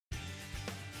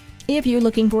If you're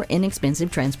looking for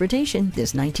inexpensive transportation,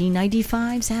 this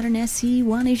 1995 Saturn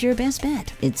SC1 is your best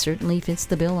bet. It certainly fits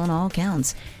the bill on all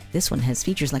counts. This one has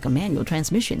features like a manual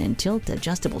transmission and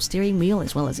tilt-adjustable steering wheel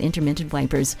as well as intermittent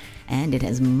wipers, and it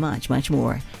has much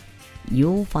more.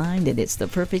 You'll find that it's the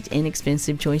perfect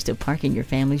inexpensive choice to park in your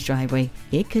family's driveway.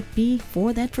 It could be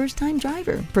for that first-time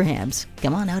driver, perhaps.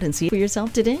 Come on out and see it for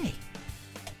yourself today.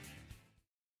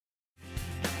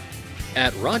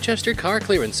 At Rochester Car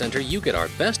Clearance Center, you get our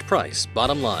best price,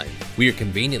 bottom line. We are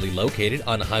conveniently located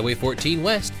on Highway 14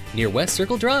 West near West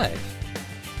Circle Drive.